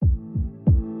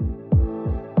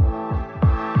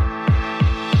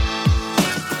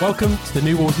Welcome to the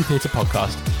New Wolsey Theatre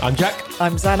podcast. I'm Jack.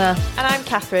 I'm Zanna. And I'm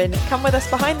Catherine. Come with us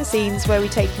behind the scenes where we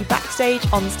take you backstage,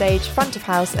 on stage, front of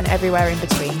house and everywhere in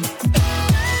between.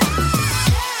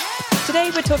 Today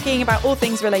we're talking about all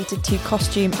things related to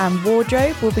costume and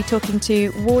wardrobe. We'll be talking to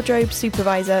Wardrobe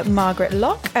Supervisor Margaret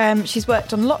Lock. She's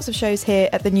worked on lots of shows here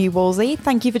at the New Wolsey.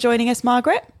 Thank you for joining us,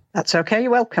 Margaret. That's okay,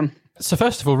 you're welcome. So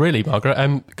first of all, really, Margaret,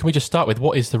 can we just start with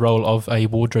what is the role of a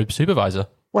wardrobe supervisor?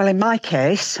 Well, in my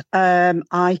case,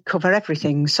 I cover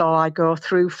everything. So I go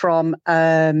through from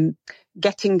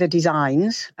getting the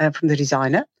designs from the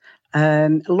designer,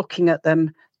 looking at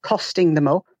them, costing them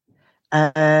up,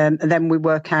 and then we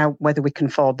work out whether we can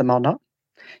afford them or not.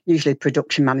 Usually the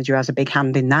production manager has a big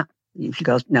hand in that. Usually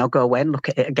goes, no, go away and look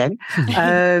at it again.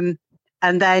 And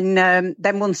then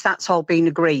once that's all been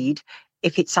agreed,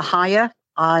 if it's a hire,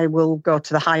 I will go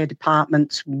to the hire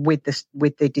departments with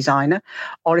the designer,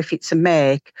 or if it's a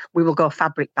make, we will go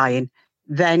fabric buying.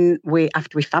 Then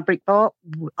after we fabric bought,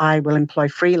 I will employ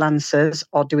freelancers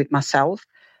or do it myself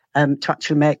to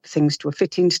actually make things to a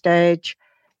fitting stage.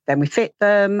 Then we fit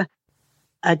them,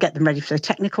 get them ready for the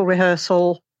technical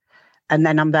rehearsal, and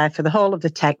then I'm there for the whole of the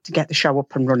tech to get the show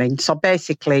up and running. So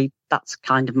basically, that's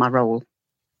kind of my role.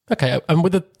 Okay, and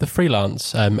with the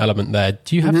freelance element there,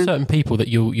 do you have certain people that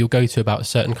you'll go to about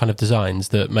certain kind of designs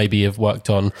that maybe have worked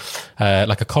on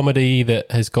like a comedy that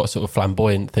has got sort of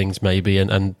flamboyant things maybe,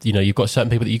 and you know, you've got certain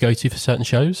people that you go to for certain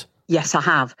shows? Yes, I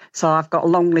have. So I've got a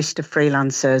long list of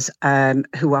freelancers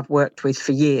who I've worked with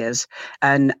for years,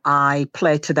 and I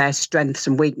play to their strengths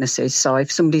and weaknesses. So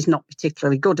if somebody's not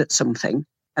particularly good at something,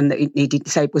 and it needed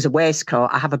to say it was a waistcoat,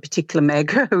 I have a particular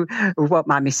maker who won't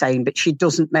mind me saying, but she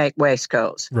doesn't make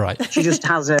waistcoats. Right. She just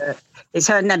has it's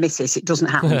her nemesis. It doesn't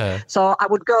happen. So I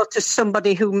would go to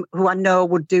somebody who I know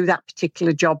would do that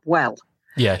particular job well.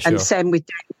 Yeah, sure. And same with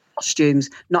costumes.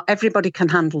 Not everybody can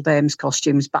handle dames'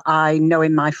 costumes, but I know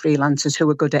in my freelancers who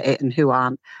are good at it and who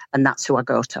aren't, and that's who I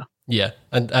go to. Yeah,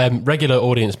 and regular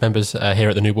audience members here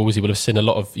at the New Wolsey will have seen a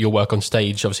lot of your work on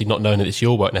stage, obviously not knowing that it's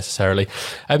your work necessarily.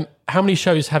 How many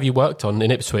shows have you worked on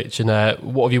in Ipswich, and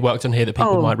what have you worked on here that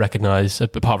people might recognise,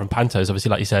 apart from Pantos, obviously,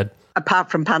 like you said?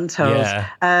 Apart from Pantos,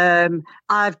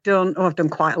 I've done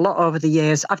quite a lot over the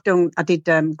years. I did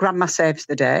Grandma Saves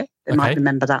the Day. They might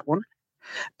remember that one.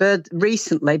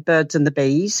 Recently, Birds and the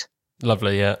Bees.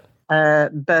 Lovely, yeah.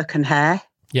 Burke and Hare.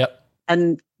 Yep.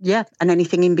 And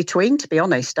anything in between, to be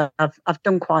honest. I've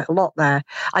done quite a lot there.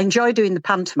 I enjoy doing the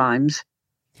pantomimes,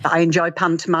 but I enjoy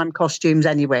pantomime costumes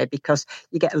anyway because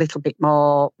you get a little bit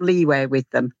more leeway with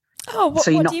them. Oh, so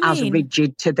you're not as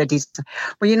rigid to the design.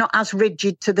 Well, you're not as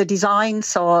rigid to the design,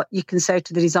 so you can say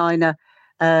to the designer,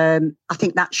 I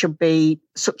think that should be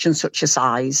such and such a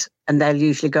size, and they'll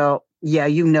usually go, yeah,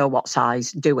 you know what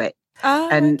size, do it. Oh,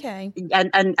 okay.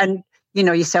 And you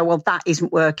know, you say, well, that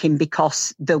isn't working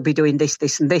because they'll be doing this,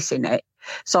 this and this in it.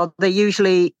 So they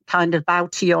usually kind of bow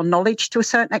to your knowledge to a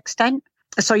certain extent.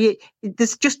 So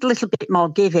there's just a little bit more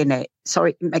give in it. So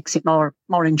it makes it more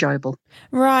enjoyable.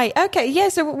 Right. Okay. Yeah.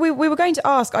 So we were going to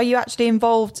ask, are you actually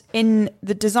involved in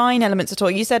the design elements at all?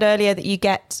 You said earlier that you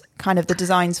get kind of the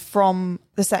designs from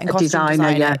the set and costume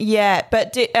designer. Yeah.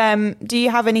 But do you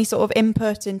have any sort of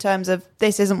input in terms of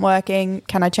this isn't working?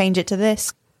 Can I change it to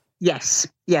this? Yes,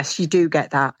 you do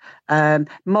get that.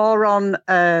 More on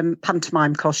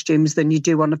pantomime costumes than you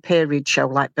do on a period show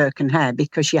like Burke and Hare,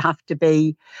 because you have to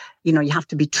be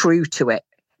true to it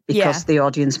because the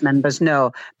audience members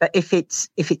know. But if it's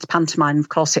pantomime, of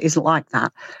course, it isn't like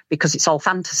that because it's all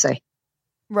fantasy.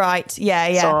 Right.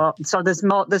 Yeah. So there's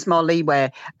more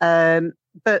leeway.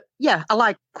 But yeah, I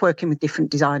like working with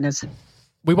different designers.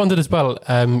 We wondered as well,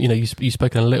 you've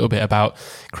spoken a little bit about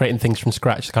creating things from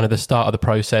scratch, kind of the start of the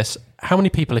process. How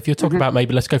many people, if you're talking about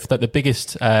maybe, let's go for the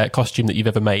biggest costume that you've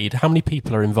ever made, how many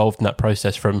people are involved in that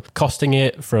process, from costing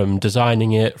it, from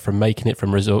designing it, from making it,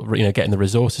 from getting the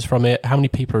resources from it? How many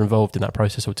people are involved in that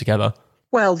process altogether?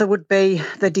 Well, there would be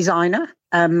the designer,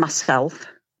 myself,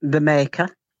 the maker,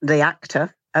 the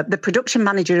actor, the production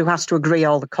manager who has to agree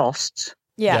all the costs.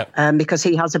 Yeah. Because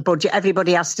he has a budget.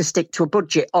 Everybody has to stick to a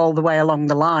budget all the way along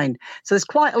the line. So there's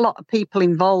quite a lot of people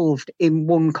involved in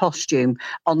one costume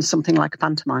on something like a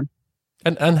pantomime.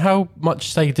 And how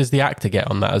much say does the actor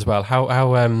get on that as well?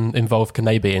 How involved can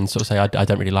they be in sort of say, I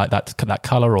don't really like that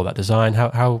colour or that design?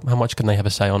 How much can they have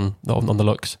a say on the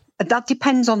looks? That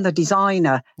depends on the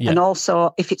designer. Yeah. And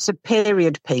also, if it's a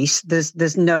period piece,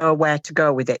 there's nowhere to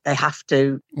go with it. They have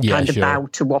to kind of bow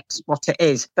to what it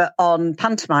is. But on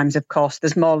pantomimes, of course,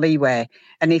 there's more leeway.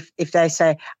 And if they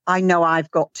say, I know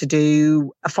I've got to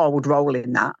do a forward roll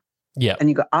in that. Yeah. And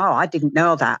you go, oh, I didn't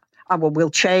know that. Oh, well, we'll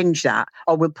change that.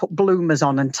 Or we'll put bloomers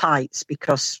on and tights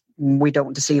because we don't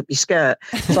want to see up your skirt.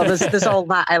 So there's all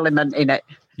that element in it.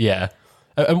 Yeah.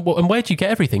 And where do you get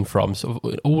everything from? Sort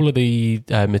of all of the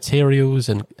materials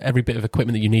and every bit of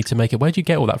equipment that you need to make it. Where do you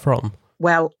get all that from?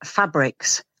 Well,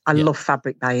 fabrics. I love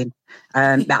fabric buying.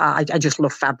 I just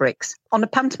love fabrics. On a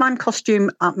pantomime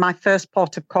costume, my first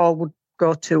port of call would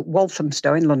go to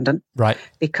Walthamstow in London. Right.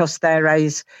 Because there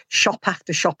is shop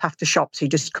after shop after shop. So you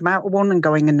just come out of one and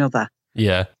go in another.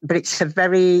 Yeah. But it's a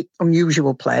very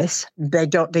unusual place. They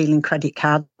don't deal in credit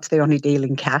cards. They only deal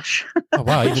in cash. Oh,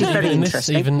 wow. Which is very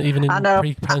interesting. Even in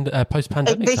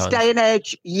post-pandemic in this times. day and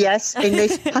age, yes. In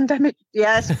this pandemic,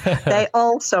 yes. They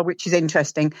also, which is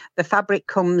interesting, the fabric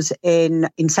comes in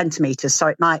centimetres. So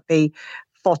it might be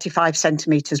 45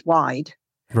 centimetres wide.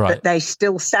 Right. But they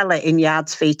still sell it in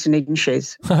yards, feet and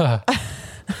inches.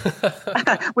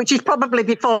 Which is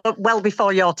probably well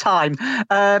before your time.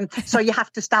 So you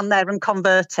have to stand there and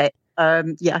convert it.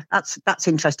 That's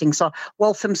interesting. So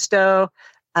Walthamstow,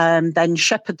 then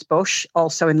Shepherd's Bush,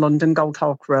 also in London,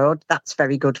 Goldhawk Road. That's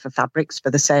very good for fabrics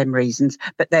for the same reasons,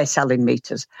 but they're selling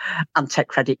meters and take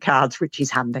credit cards, which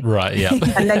is handy. Right, yeah.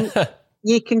 And then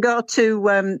you can go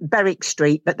to Berwick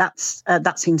Street, but that's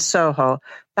in Soho.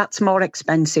 That's more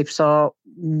expensive, so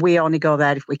we only go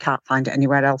there if we can't find it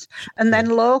anywhere else. And then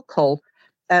local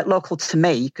to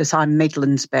me, because I'm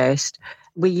Midlands based,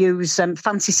 we use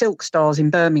fancy silk stores in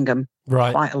Birmingham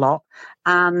quite a lot,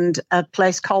 and a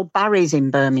place called Barry's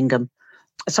in Birmingham.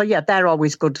 So yeah, they're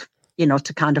always good,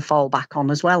 to kind of fall back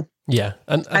on as well. Yeah,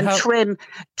 and trim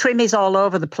is all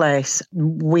over the place.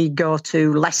 We go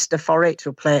to Leicester for it,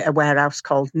 to a warehouse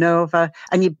called Nova,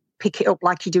 and you pick it up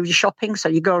like you do your shopping. So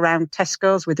you go around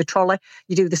Tesco's with a trolley.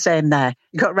 You do the same there.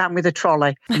 You go around with a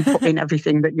trolley and put in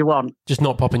everything that you want. Just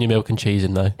not popping your milk and cheese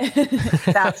in, though.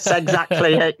 That's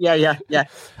exactly it. Yeah.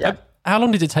 How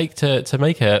long did it take to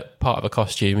make a part of a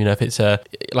costume? If it's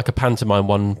like a pantomime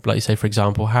one, like you say, for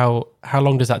example, how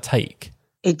long does that take?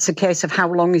 It's a case of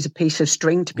how long is a piece of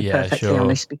string, to be perfectly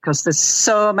honest, because there's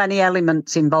so many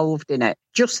elements involved in it.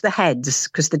 Just the heads,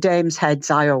 because the dame's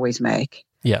heads I always make.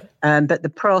 Yeah. But the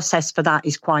process for that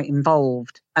is quite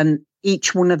involved. And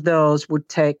each one of those would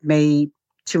take me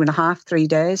 2.5, 3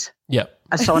 days. Yeah.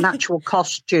 So an actual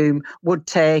costume would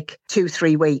take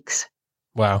 2-3 weeks.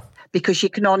 Wow. Because you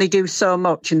can only do so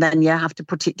much, and then you have to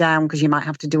put it down because you might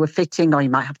have to do a fitting, or you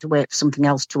might have to wait for something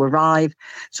else to arrive.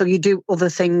 So you do other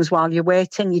things while you're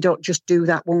waiting. You don't just do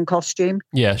that one costume.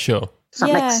 Yeah, sure.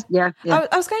 Yeah.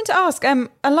 I was going to ask,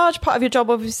 a large part of your job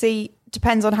obviously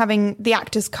depends on having the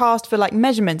actors cast for like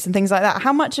measurements and things like that.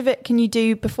 How much of it can you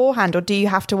do beforehand, or do you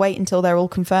have to wait until they're all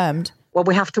confirmed? Well,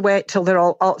 we have to wait till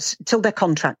till they're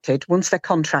contracted. Once they're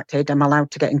contracted, I'm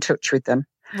allowed to get in touch with them.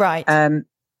 Right.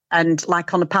 And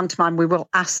like on a pantomime, we will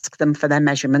ask them for their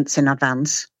measurements in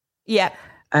advance. Yeah.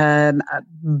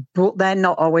 But they're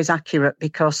not always accurate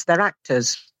because they're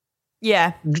actors.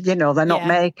 Yeah. They're not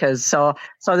makers. So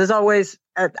there's always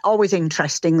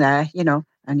interesting there,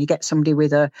 and you get somebody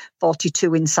with a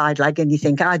 42 inside leg and you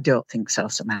think, I don't think so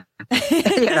somehow.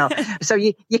 So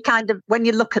you kind of, when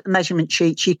you look at the measurement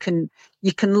sheets, you can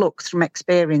look from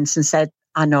experience and say,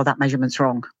 I know that measurement's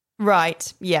wrong.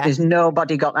 Right, yeah. There's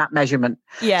nobody got that measurement.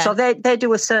 Yeah. So they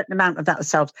do a certain amount of that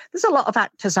themselves. There's a lot of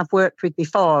actors I've worked with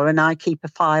before, and I keep a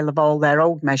file of all their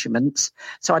old measurements.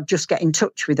 So I'd just get in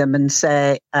touch with them and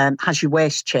say, has your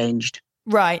waist changed?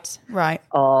 Right.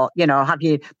 Or, have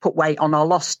you put weight on or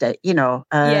lost it,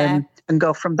 and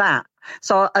go from that.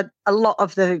 So a lot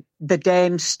of the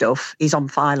dame stuff is on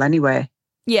file anyway.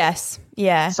 Yes,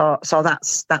 yeah. So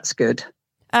that's good.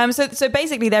 So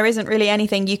basically there isn't really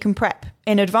anything you can prep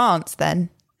in advance then?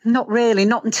 Not really,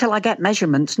 not until I get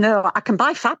measurements. No, I can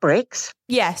buy fabrics.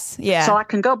 Yes, yeah. So I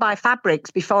can go buy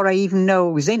fabrics before I even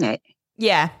know who's in it.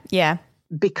 Yeah.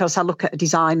 Because I look at a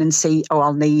design and see,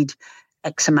 I'll need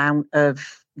X amount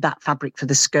of that fabric for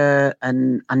the skirt,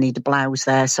 and I need a blouse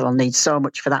there, so I'll need so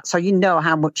much for that. So you know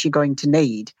how much you're going to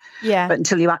need. Yeah. But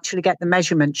until you actually get the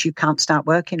measurements, you can't start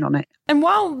working on it. And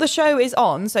while the show is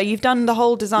on, so you've done the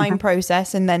whole design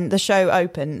process and then the show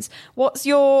opens, what's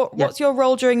your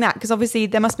role during that? Because obviously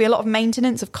there must be a lot of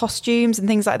maintenance of costumes and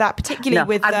things like that, particularly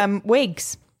with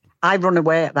wigs. I run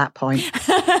away at that point.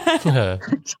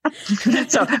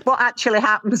 So what actually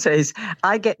happens is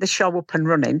I get the show up and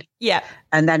running. Yeah.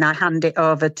 And then I hand it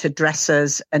over to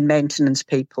dressers and maintenance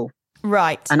people.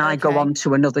 Right. And I go on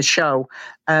to another show.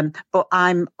 But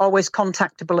I'm always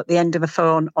contactable at the end of a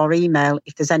phone or email.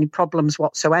 If there's any problems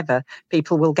whatsoever,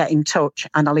 people will get in touch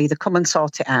and I'll either come and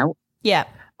sort it out. Yeah.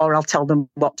 Or I'll tell them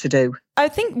what to do. I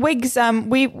think wigs,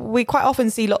 we quite often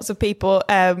see lots of people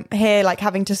here like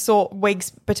having to sort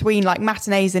wigs between like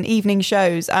matinees and evening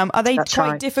shows. Are they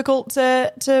difficult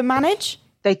to manage?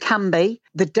 They can be.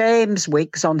 The dame's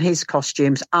wigs on his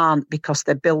costumes aren't, because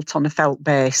they're built on a felt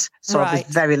base. So there's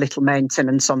very little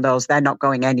maintenance on those. They're not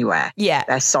going anywhere. Yeah.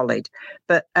 They're solid.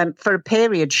 But for a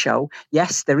period show,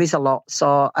 yes, there is a lot.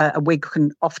 So a wig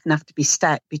can often have to be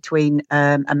set between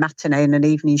a matinee and an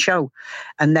evening show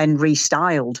and then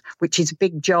restyled, which is a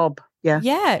big job. Yeah.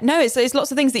 Yeah. No, it's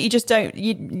lots of things that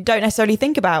you don't necessarily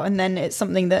think about. And then it's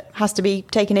something that has to be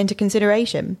taken into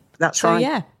consideration. That's right.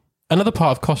 Yeah. Another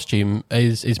part of costume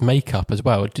is makeup as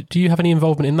well. Do you have any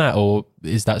involvement in that, or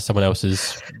is that someone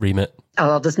else's remit?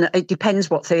 Oh, it depends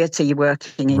what theatre you're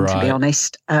working in, to be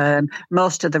honest.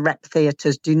 Most of the rep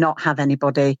theatres do not have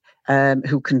anybody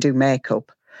who can do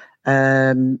makeup.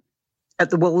 At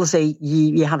the Wolsey,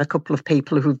 you have a couple of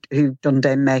people who've done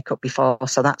dame makeup before,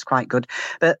 so that's quite good.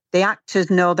 But the actors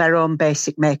know their own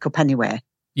basic makeup anyway.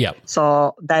 Yeah.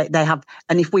 So they have,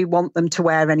 and if we want them to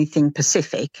wear anything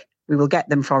specific, we will get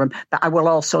them for them. But I will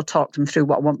also talk them through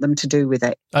what I want them to do with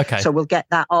it. Okay. So we'll get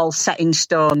that all set in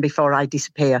stone before I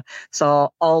disappear.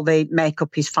 So all the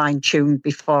makeup is fine-tuned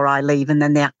before I leave, and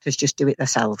then the actors just do it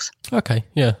themselves. Okay,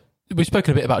 yeah. We've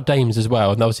spoken a bit about dames as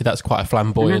well, and obviously that's quite a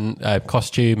flamboyant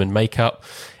costume and makeup.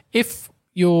 If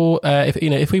we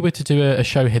were to do a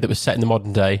show here that was set in the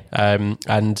modern day,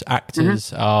 and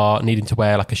actors are needing to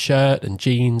wear like a shirt and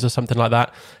jeans or something like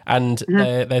that, and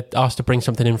they're asked to bring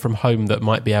something in from home that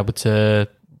might be able to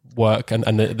work, and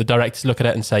the directors look at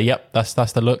it and say, "Yep, that's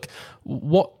the look."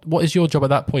 What is your job at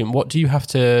that point? What do you have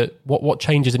to? What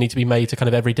changes need to be made to kind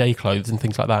of everyday clothes and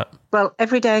things like that? Well,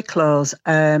 everyday clothes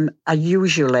are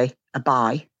usually a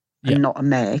buy and not a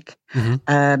make.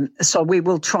 So we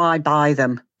will try buy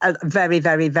them. A very,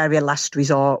 very, very last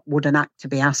resort would an actor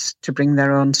be asked to bring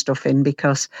their own stuff in,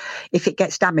 because if it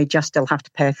gets damaged, I still have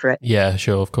to pay for it. Yeah,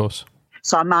 sure, of course.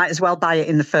 So I might as well buy it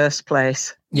in the first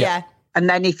place. Yeah. And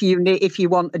then if you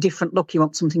want a different look, you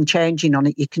want something changing on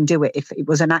it, you can do it. If it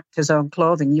was an actor's own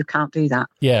clothing, you can't do that.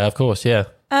 Yeah, of course, yeah.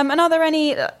 And are there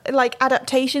any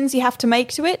adaptations you have to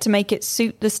make to it to make it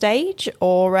suit the stage,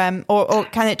 or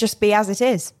can it just be as it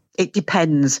is? It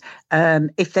depends.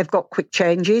 If they've got quick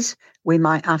changes, we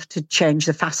might have to change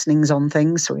the fastenings on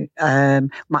things. So we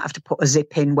might have to put a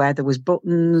zip in where there was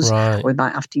buttons. Right. We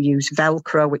might have to use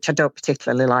Velcro, which I don't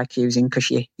particularly like using because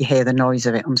you hear the noise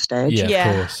of it on stage. Yeah,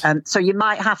 of course. So you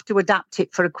might have to adapt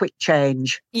it for a quick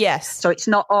change. Yes. So it's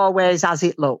not always as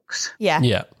it looks. Yeah.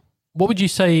 Yeah. What would you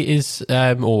say is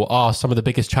or are some of the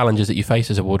biggest challenges that you face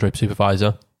as a wardrobe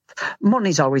supervisor?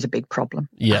 Money's always a big problem.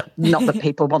 Yeah. Not that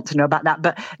people want to know about that,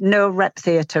 but no rep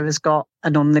theatre has got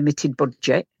an unlimited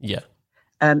budget. Yeah.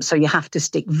 So you have to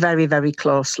stick very, very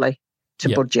closely to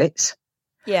budgets.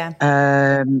 Yeah.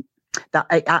 That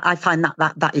I find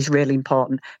that is really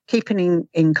important. Keeping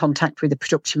in contact with the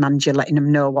production manager, letting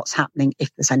them know what's happening,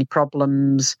 if there's any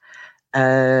problems.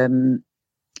 And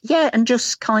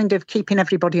just kind of keeping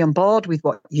everybody on board with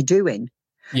what you're doing.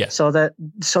 Yeah. So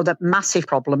that massive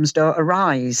problems don't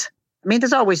arise. I mean,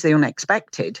 there's always the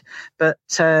unexpected, but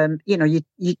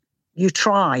you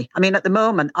try. I mean, at the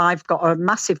moment, I've got a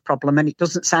massive problem, and it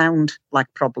doesn't sound like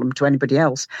a problem to anybody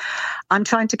else. I'm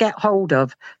trying to get hold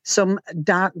of some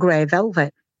dark grey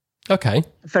velvet. Okay.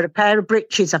 For a pair of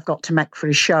breeches I've got to make for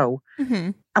a show,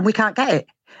 and we can't get it.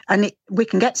 And we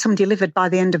can get some delivered by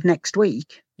the end of next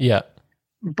week. Yeah.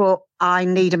 But I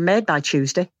need them made by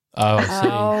Tuesday. Oh, I see.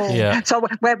 Oh. Yeah. So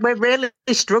we're really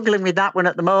struggling with that one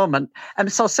at the moment. And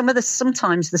so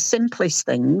sometimes the simplest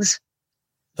things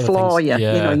floor you.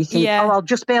 Yeah. You know, you think, I'll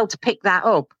just be able to pick that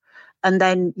up. And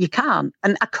then you can't.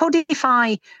 And I could if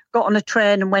I got on a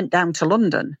train and went down to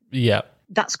London. Yeah.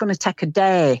 That's going to take a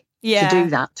day to do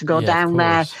that, to go down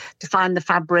there, to find the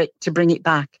fabric, to bring it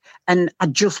back. And I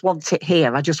just want it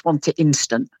here. I just want it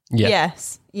instant. Yeah.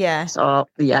 Yes. Yeah. So,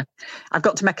 I've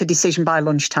got to make a decision by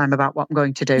lunchtime about what I'm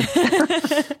going to do.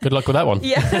 Good luck with that one.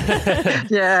 Yeah.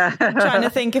 Yeah. Trying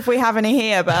to think if we have any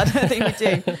here, but I don't think we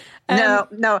do.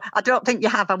 No, I don't think you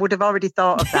have. I would have already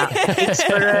thought of that. It's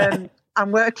for...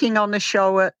 I'm working on a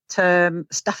show at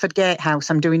Stafford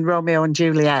Gatehouse. I'm doing Romeo and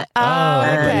Juliet. Oh,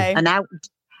 okay. An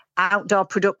outdoor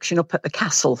production up at the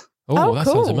castle. Oh, that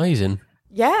sounds amazing.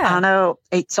 Yeah. I know.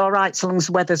 It's all right so long as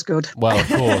the weather's good. Well, of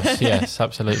course. Yes,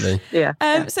 absolutely. Yeah.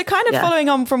 So kind of following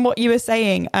on from what you were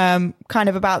saying, kind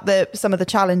of about some of the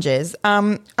challenges,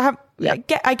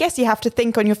 I guess you have to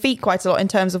think on your feet quite a lot in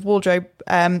terms of wardrobe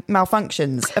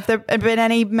malfunctions. Have there been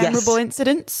any memorable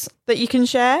incidents that you can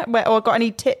share, or got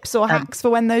any tips or hacks for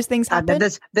when those things happen?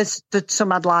 There's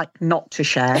some I'd like not to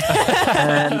share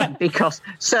because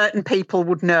certain people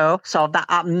would know, so that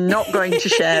I'm not going to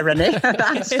share any.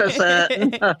 That's for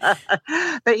certain.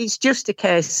 But it's just a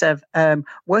case of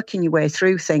working your way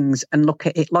through things and look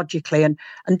at it logically, and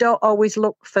don't always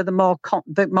look for the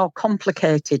more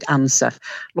complicated answer.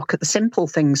 Look at the simple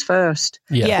things first,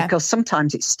 because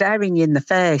sometimes it's staring you in the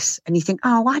face, and you think,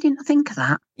 "Oh, why didn't I think of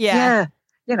that?"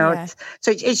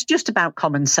 It's just about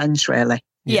common sense, really.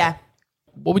 Yeah.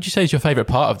 What would you say is your favourite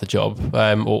part of the job,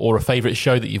 or a favourite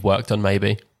show that you've worked on,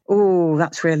 maybe? Oh,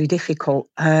 that's really difficult.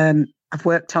 I've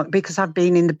worked on, because I've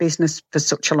been in the business for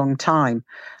such a long time,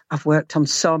 I've worked on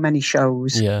so many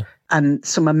shows, and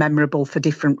some are memorable for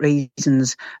different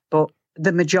reasons. But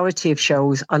the majority of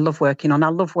shows I love working on. I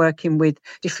love working with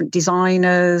different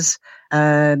designers,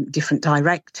 different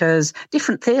directors,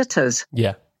 different theatres.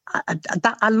 Yeah.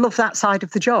 I love that side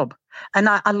of the job. And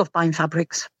I love buying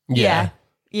fabrics. Yeah.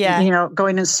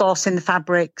 Going and sourcing the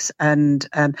fabrics, and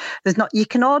you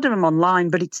can order them online,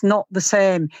 but it's not the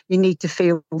same. You need to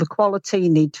feel the quality, you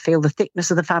need to feel the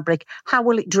thickness of the fabric. How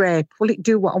will it drape? Will it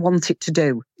do what I want it to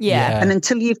do? Yeah. And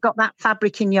until you've got that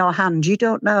fabric in your hand, you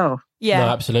don't know. Yeah.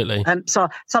 No, absolutely. So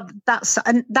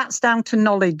that's down to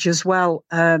knowledge as well.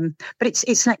 But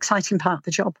it's an exciting part of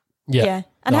the job. Yeah.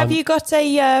 And have you got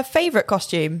a favourite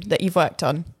costume that you've worked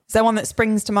on? Is there one that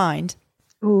springs to mind?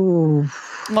 Ooh.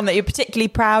 One that you're particularly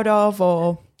proud of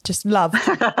or just love?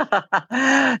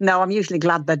 No, I'm usually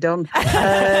glad they're done.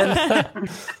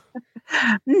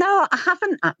 No, I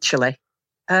haven't actually,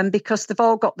 because they've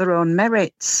all got their own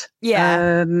merits.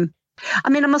 Yeah. I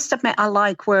must admit, I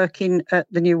like working at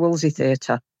the New Wolsey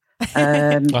Theatre.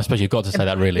 I suppose you've got to say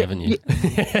that, really, haven't you?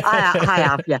 I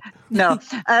have, yeah. No,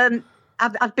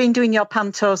 I've been doing your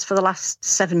pantos for the last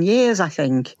 7 years, I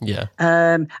think. Yeah.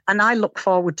 And I look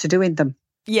forward to doing them.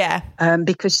 Yeah.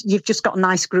 Because you've just got a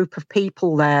nice group of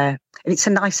people there, and it's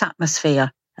a nice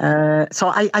atmosphere.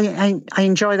 So I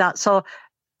enjoy that. So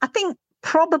I think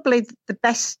probably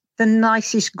the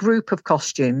nicest group of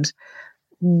costumes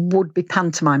would be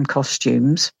pantomime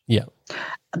costumes. Yeah.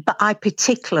 But I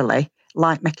particularly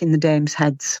like making the dames'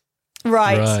 heads.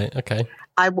 Right. Okay.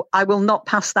 I will not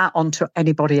pass that on to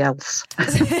anybody else.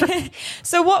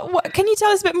 So what can you tell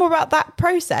us a bit more about that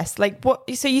process? Like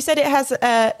so you said it has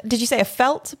did you say a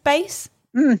felt base?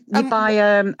 You buy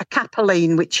a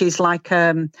capeline, which is like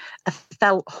a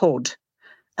felt hood,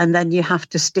 and then you have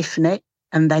to stiffen it,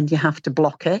 and then you have to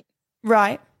block it.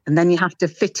 Right. And then you have to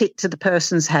fit it to the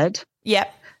person's head.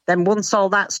 Yep. Then once all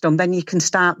that's done, then you can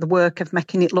start the work of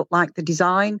making it look like the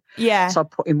design. Yeah. So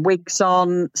putting wigs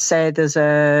on, say there's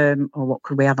what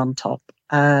could we have on top?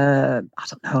 I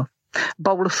don't know,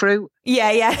 bowl of fruit.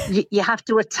 Yeah. You have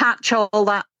to attach all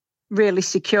that really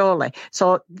securely.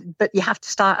 So, but you have to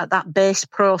start at that base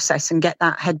process and get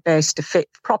that head base to fit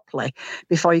properly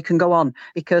before you can go on,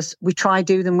 because we try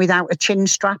do them without a chin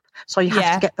strap. So you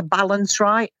have to get the balance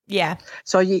right. Yeah.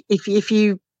 So if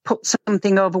you put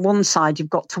something over one side, you've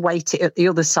got to weight it at the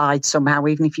other side somehow,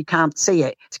 even if you can't see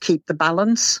it, to keep the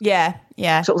balance. Yeah.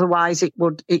 So otherwise it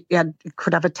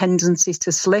could have a tendency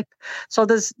to slip. So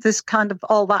there's kind of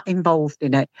all that involved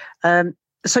in it.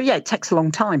 So it takes a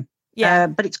long time. Yeah.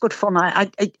 But it's good fun.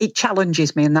 It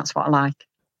challenges me, and that's what I like.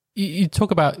 You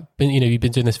talk about, you've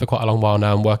been doing this for quite a long while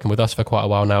now and working with us for quite a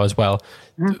while now as well.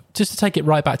 Just to take it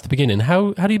right back to the beginning,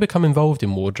 how do you become involved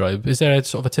in wardrobe? Is there a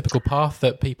sort of a typical path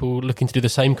that people looking to do the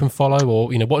same can follow, or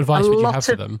what advice would you have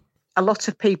for them? A lot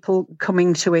of people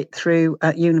coming to it through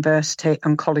university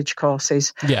and college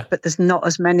courses, but there's not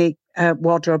as many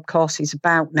wardrobe courses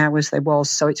about now as there was,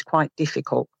 so it's quite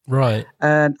difficult. Right.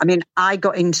 I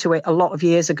got into it a lot of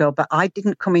years ago, but I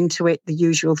didn't come into it the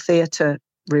usual theatre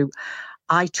route.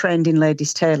 I trained in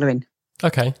ladies' tailoring.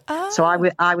 Okay. So I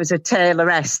was a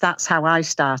tailoress. That's how I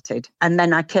started. And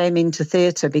then I came into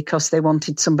theatre because they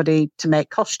wanted somebody to make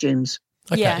costumes.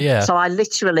 Okay, yeah. So I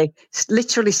literally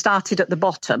started at the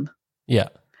bottom. Yeah.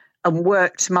 And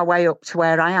worked my way up to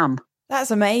where I am.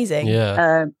 That's amazing.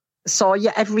 Yeah.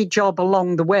 Every job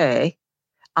along the way,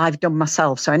 I've done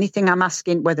myself. So anything I'm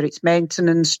asking, whether it's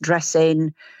maintenance,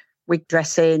 dressing, wig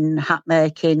dressing, hat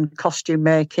making, costume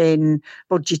making,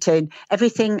 budgeting,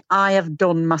 everything I have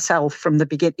done myself from the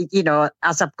beginning,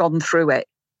 as I've gone through it.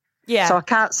 Yeah. So I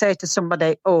can't say to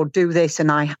somebody, oh, do this,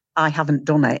 and I haven't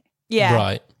done it. Yeah.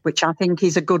 Right. Which I think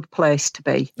is a good place to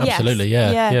be. Absolutely,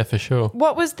 yeah, for sure.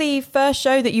 What was the first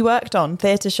show that you worked on,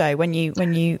 theatre show, when you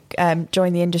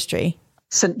joined the industry?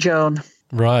 St. Joan.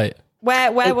 Right.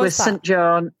 Where was that? St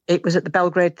John. It was at the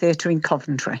Belgrade Theatre in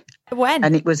Coventry. When?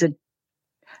 And it was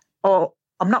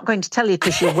I'm not going to tell you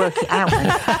because you'll work it out.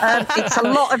 It's a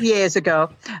lot of years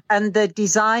ago. And the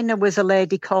designer was a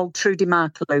lady called Trudy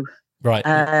Marklou. Right.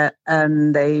 And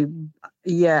and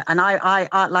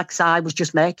I like I said, I was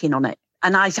just making on it.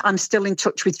 And I'm still in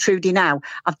touch with Trudy now.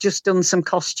 I've just done some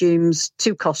costumes,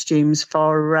 2 costumes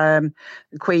for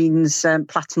Queen's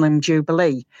Platinum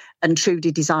Jubilee. And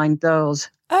Trudy designed those.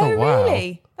 Oh, wow.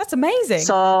 Really? That's amazing.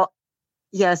 So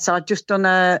I've just done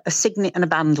a signet and a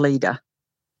band leader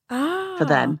for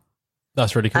them.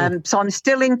 That's really cool. So I'm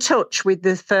still in touch with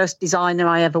the first designer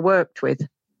I ever worked with.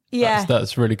 Yeah.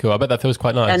 That's really cool. I bet that feels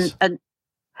quite nice. And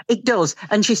it does.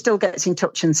 And she still gets in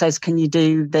touch and says, can you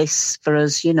do this for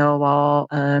us, or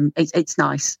it's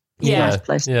nice. It's a nice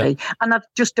place to be. And I've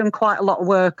just done quite a lot of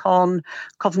work on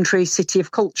Coventry City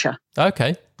of Culture.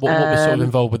 Okay. What was sort of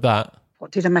involved with that? What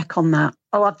did I make on that?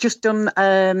 Oh, I've just done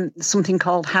something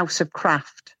called House of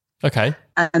Craft. Okay.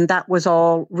 And that was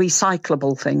all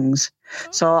recyclable things.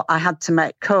 So I had to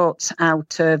make coats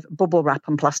out of bubble wrap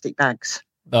and plastic bags.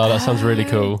 Oh, that sounds really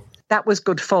cool. That was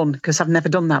good fun because I've never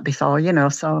done that before,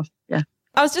 so yeah.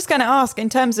 I was just going to ask, in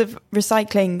terms of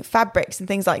recycling fabrics and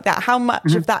things like that, how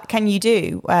much of that can you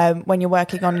do when you're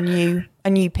working on a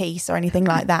new piece or anything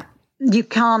like that? You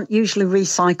can't usually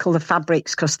recycle the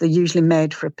fabrics because they're usually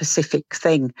made for a specific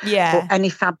thing. Yeah. But any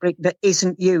fabric that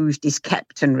isn't used is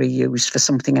kept and reused for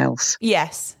something else.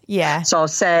 Yes. Yeah. So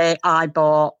say I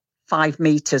bought 5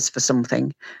 meters for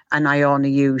something and I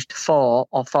only used 4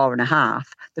 or 4.5,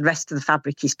 the rest of the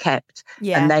fabric is kept.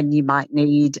 Yeah. And then you might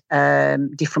need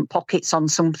different pockets on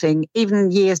something,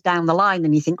 even years down the line,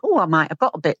 and you think, I might have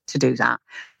got a bit to do that.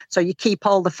 So you keep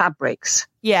all the fabrics.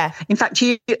 Yeah. In fact,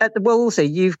 at the Wolsey,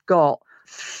 you've got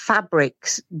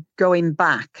fabrics going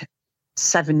back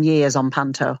 7 years on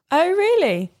Panto. Oh,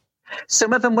 really?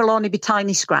 Some of them will only be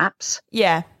tiny scraps.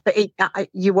 Yeah. But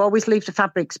you always leave the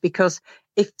fabrics because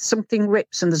if something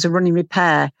rips and there's a running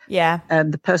repair,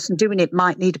 the person doing it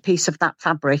might need a piece of that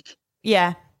fabric.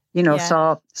 Yeah.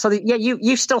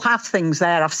 You still have things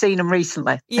there. I've seen them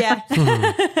recently. Yeah.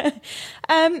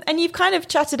 And you've kind of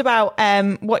chatted about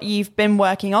what you've been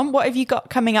working on. What have you got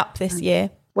coming up this year?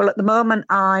 Well, at the moment,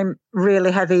 I'm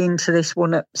really heavy into this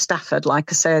one at Stafford,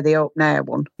 like I say, the open air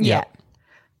one. Yeah.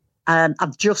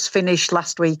 I've just finished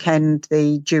last weekend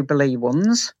the Jubilee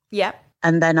ones. Yeah.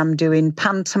 And then I'm doing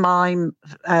pantomime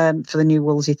for the New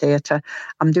Wolsey Theatre.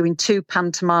 I'm doing 2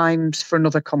 pantomimes for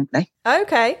another company.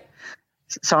 Okay.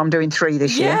 So I'm doing 3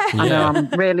 this year. I know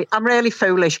I'm really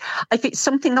foolish. If it's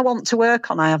something I want to work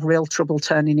on, I have real trouble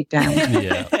turning it down.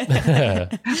 Yeah.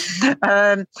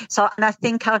 And I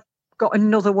think I've got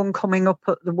another one coming up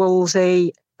at the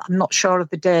Wolsey. I'm not sure of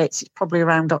the dates. It's probably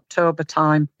around October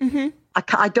time. Mm-hmm.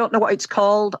 I don't know what it's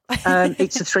called.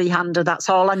 It's a 3-hander. That's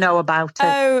all I know about it.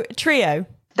 Oh, trio.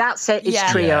 That's it. It's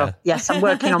trio. Yeah. Yes, I'm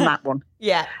working on that one.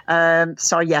 Yeah.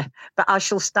 But I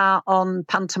shall start on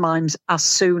pantomimes as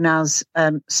soon as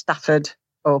Stafford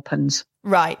opens.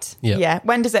 Right. Yep. Yeah.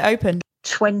 When does it open?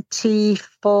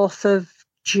 24th of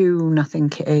June, I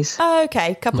think it is. Oh,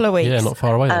 okay. Couple of weeks. Yeah, not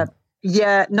far away then.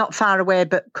 Not far away,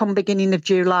 but come beginning of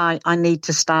July, I need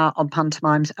to start on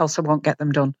pantomimes, else I won't get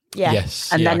them done. Yeah.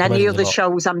 Yes. And then any other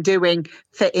shows I'm doing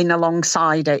fit in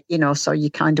alongside it, so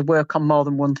you kind of work on more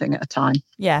than one thing at a time.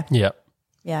 Yeah. Yeah.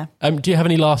 Yeah. Do you have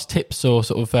any last tips or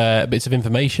sort of bits of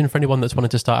information for anyone that's wanted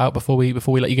to start out before we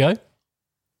let you go?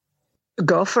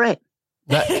 Go for it.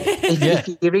 If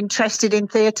you're interested in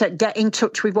theatre, get in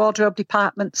touch with wardrobe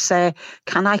department. Say,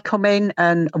 can I come in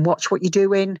and watch what you're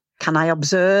doing? Can I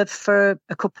observe for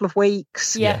a couple of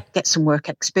weeks? Yeah. Get some work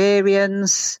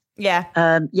experience. Yeah.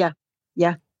 Yeah.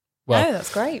 Well,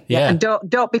 that's great. Yeah. And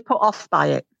don't be put off by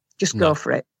it. Just go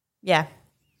for it. Yeah.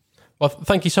 Well,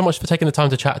 thank you so much for taking the time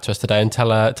to chat to us today and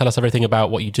tell us everything about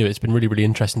what you do. It's been really, really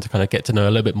interesting to kind of get to know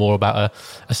a little bit more about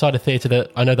a side of theatre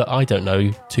that I know that I don't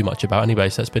know too much about anyway.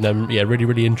 So it's been really,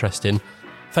 really interesting.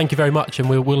 Thank you very much, and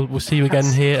we'll see you again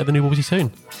here at the New Wolsey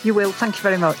soon. You will. Thank you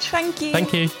very much. Thank you.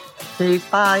 Thank you. See you.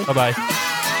 Bye. Bye-bye.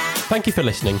 Thank you for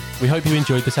listening. We hope you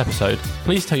enjoyed this episode.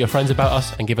 Please tell your friends about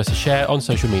us and give us a share on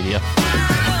social media.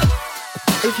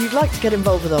 If you'd like to get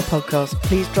involved with our podcast,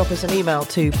 please drop us an email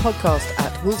to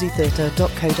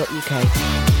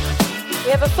podcast@wolseytheatre.co.uk. We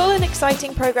have a full and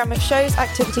exciting programme of shows,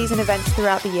 activities and events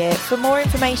throughout the year. For more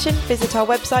information, visit our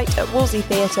website at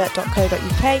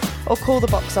wolseytheatre.co.uk or call the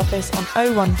box office on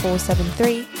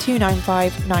 01473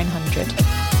 295 900.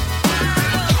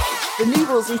 The New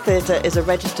Wolsey Theatre is a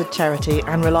registered charity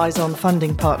and relies on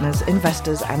funding partners,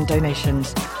 investors and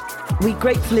donations. We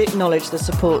gratefully acknowledge the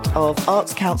support of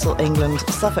Arts Council England,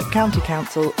 Suffolk County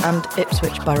Council and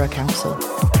Ipswich Borough Council.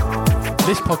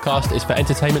 This podcast is for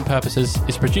entertainment purposes,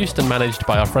 is produced and managed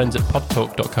by our friends at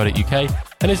podtalk.co.uk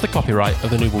and is the copyright of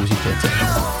the New Wolsey Theatre.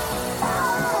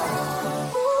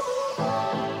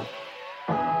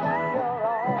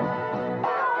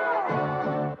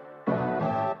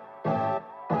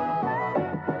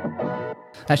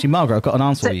 Actually, Margaret, I've got an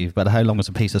answer for you, but how long is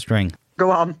a piece of string?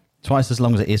 Go on. Twice as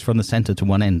long as it is from the centre to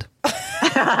one end.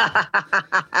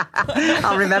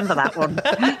 I'll remember that one.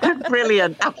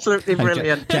 Brilliant, absolutely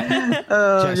brilliant.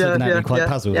 Jack's looking at me quite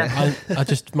puzzled. I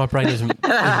just, my brain isn't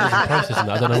processing that.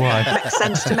 I don't know why. Makes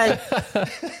sense to me.